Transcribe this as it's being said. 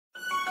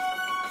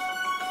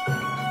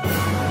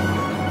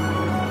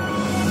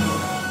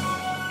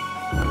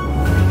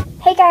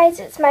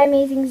guys, it's my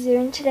amazing zoo,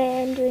 and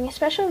today I'm doing a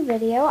special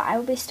video. I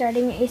will be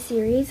starting a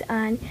series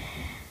on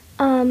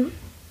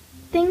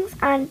things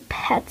on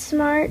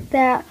PetSmart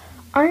that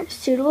aren't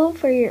suitable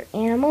for your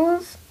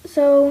animals.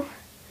 So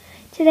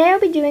today I'll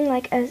be doing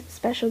like a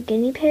special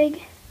guinea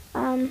pig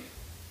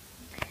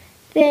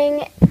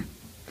thing,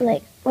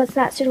 like what's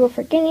not suitable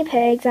for guinea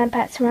pigs on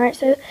PetSmart,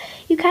 so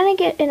you kind of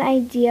get an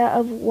idea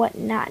of what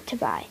not to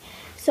buy.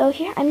 So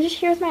here, I'm just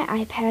here with my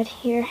iPad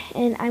here,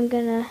 and I'm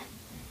gonna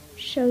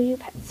show you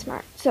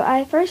PetSmart. So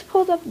I first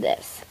pulled up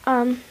this.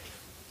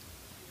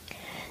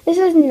 This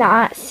is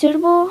not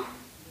suitable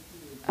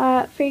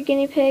for your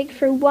guinea pig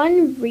for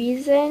one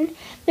reason.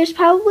 There's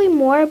probably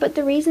more, but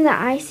the reason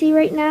that I see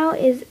right now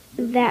is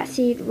that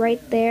seed right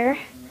there.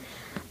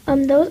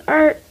 Those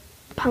are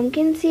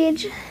pumpkin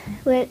seeds,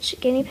 which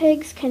guinea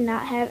pigs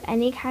cannot have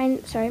any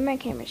kind. Sorry, my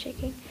camera's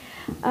shaking.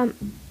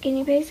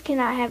 Guinea pigs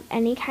cannot have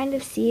any kind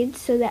of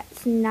seeds, so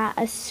that's not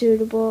a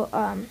suitable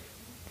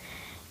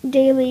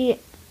daily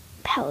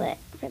pellet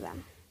for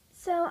them.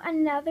 So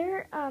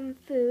another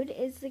food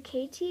is the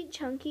KT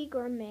Chunky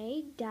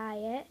Gourmet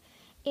Diet,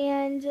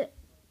 and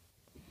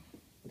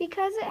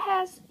because it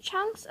has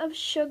chunks of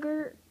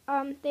sugar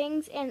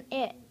things, and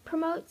it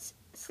promotes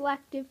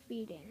selective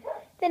feeding.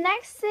 The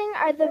next thing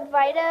are the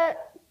Vita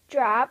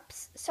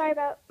Drops. Sorry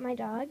about my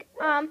dog.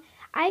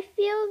 I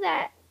feel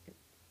that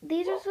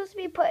these are supposed to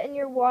be put in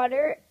your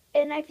water,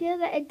 and I feel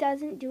that it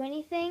doesn't do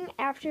anything.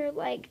 After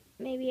like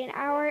maybe an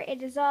hour, it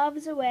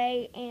dissolves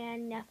away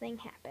and nothing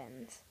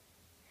happens.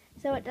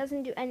 So it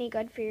doesn't do any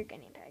good for your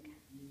guinea pig.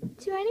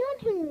 To anyone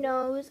who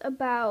knows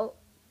about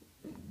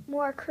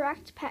more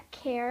correct pet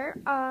care,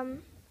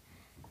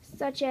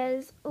 such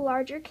as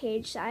larger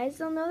cage size,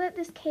 they'll know that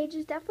this cage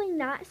is definitely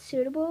not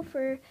suitable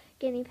for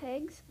guinea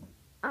pigs.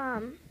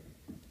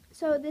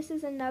 So this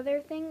is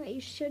another thing that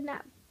you should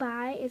not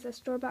buy, is a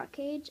store-bought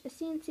cage. A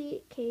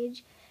CNC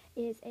cage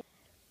is a...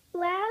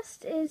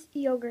 Last is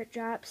yogurt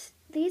drops.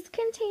 These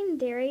contain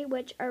dairy,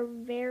 which are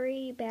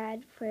very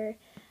bad for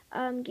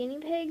guinea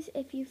pigs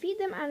if you feed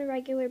them on a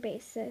regular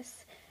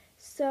basis.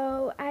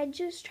 So I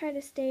just try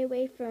to stay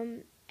away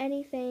from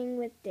anything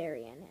with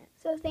dairy in it.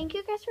 So thank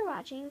you guys for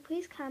watching.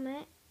 Please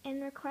comment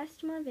and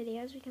request more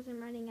videos because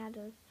I'm running out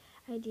of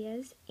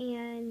ideas.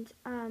 And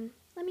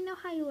let me know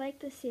how you like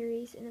the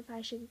series and if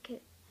I should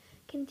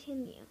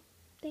continue.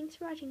 Thanks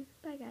for watching.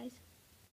 Bye guys.